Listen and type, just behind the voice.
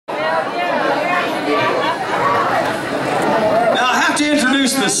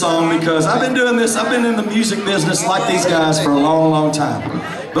introduce this song because I've been doing this, I've been in the music business like these guys for a long, long time.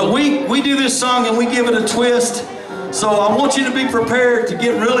 But we do this song and we give it a twist. So I want you to be prepared to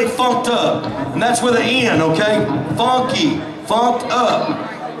get really funked up. And that's with an N, okay? Funky, funked up.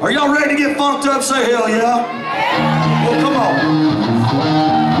 Are y'all ready to get funked up? Say hell yeah. Well, come on.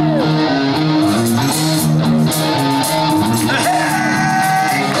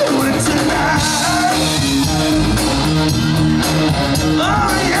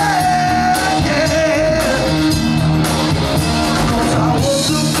 Oh yeah, yeah. 'Cause I was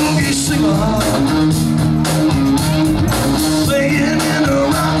a boogie singer, playing in a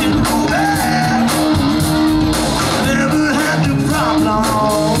rock and roll band. Never had the problem,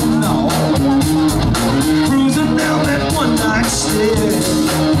 no. Cruising down that one night stand,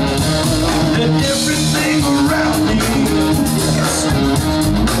 and everything around me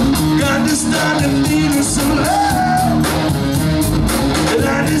got to start to feel some love. And I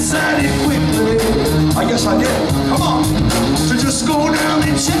decided quickly, I guess I did, come on, to just go down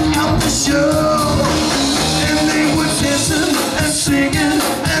and check out the show. And they were dancing and singing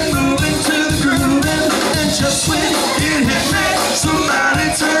and moving to the groove. And just when it hit me,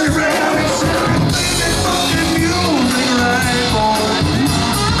 somebody turned around and said, play that funky music right, boy.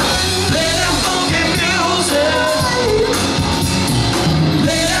 Play that funky music.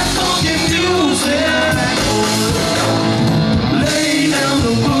 Play that funky music.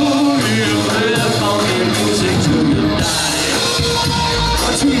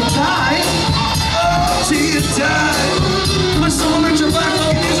 Till you die, oh, till you die. Let's celebrate your black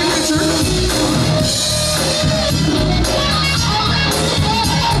funky music, Richard.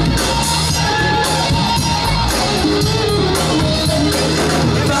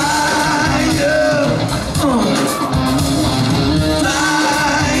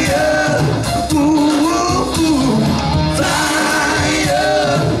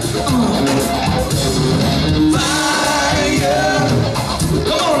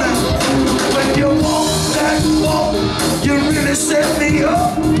 Set me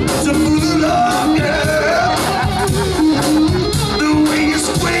up to move up, girl. The way you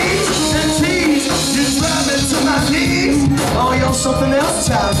squeeze and tease, you drive me to my knees. Oh, you're something else,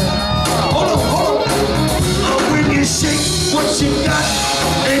 child. Hold on, hold on. Oh, when you shake what you got,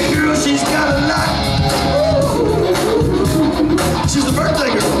 and girl, she's got a lot. She's the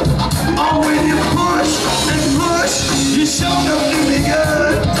birthday girl. Oh, when you push and push, you show up to me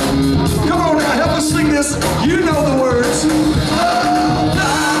good. Come on now, help us sing this. You know the words. Oh,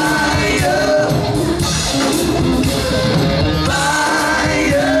 fire,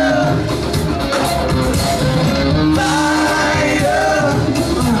 fire, fire,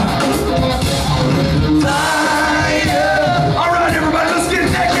 fire. All right, everybody, let's get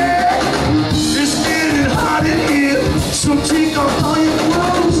naked. It's getting hot in here, so take off all your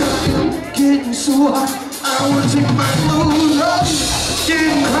clothes. I'm getting so hot, I want to take my clothes off.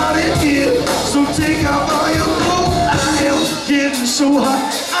 Getting hot in here, so take off all your clothes. I am getting so hot,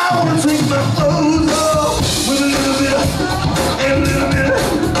 I want to take my clothes off. With a little bit and a little bit,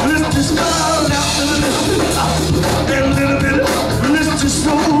 let's just roll out with a little bit and a little bit, let's just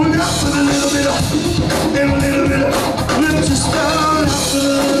roll out with a little bit and a little bit, let's just roll out with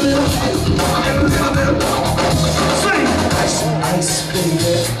a little bit and a little bit. Sing! Ice, ice,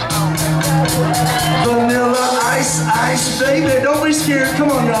 baby. Vanilla ice, ice, baby. Don't be scared.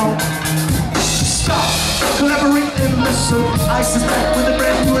 Come on, y'all. Stop, collaborate and listen. Ice is back with a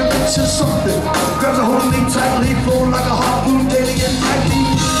brand new invention. Something grabs a hold of me tightly, flow like a harpoon daily and nightly.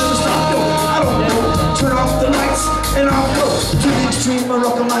 Never stop, no, I don't know. Turn off the lights and I'll go to the extreme. I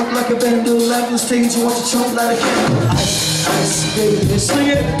rock a mic like a vandal. Light the stage, you want to chomp like a candle. Ice, ice, baby. Sing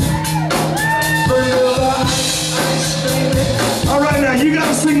it. Vanilla ice, ice, baby. All right, now you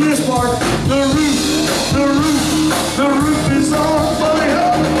gotta sing this part. The roof, the roof, the roof is on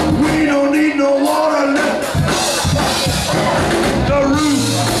fire. We don't need no water left. The roof,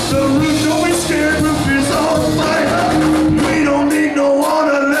 don't be scared. Roof is on fire. We don't need no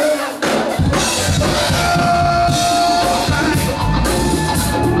water left.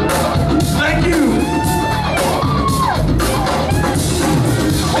 Thank you.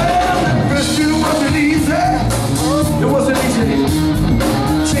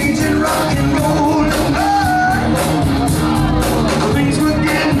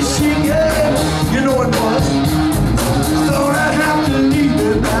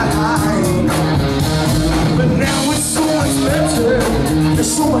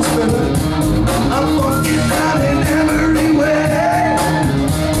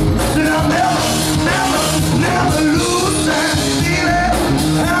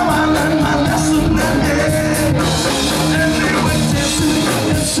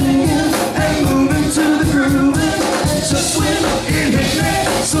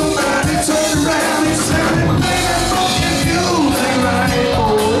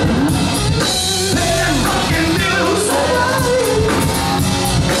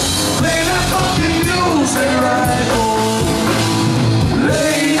 Say right.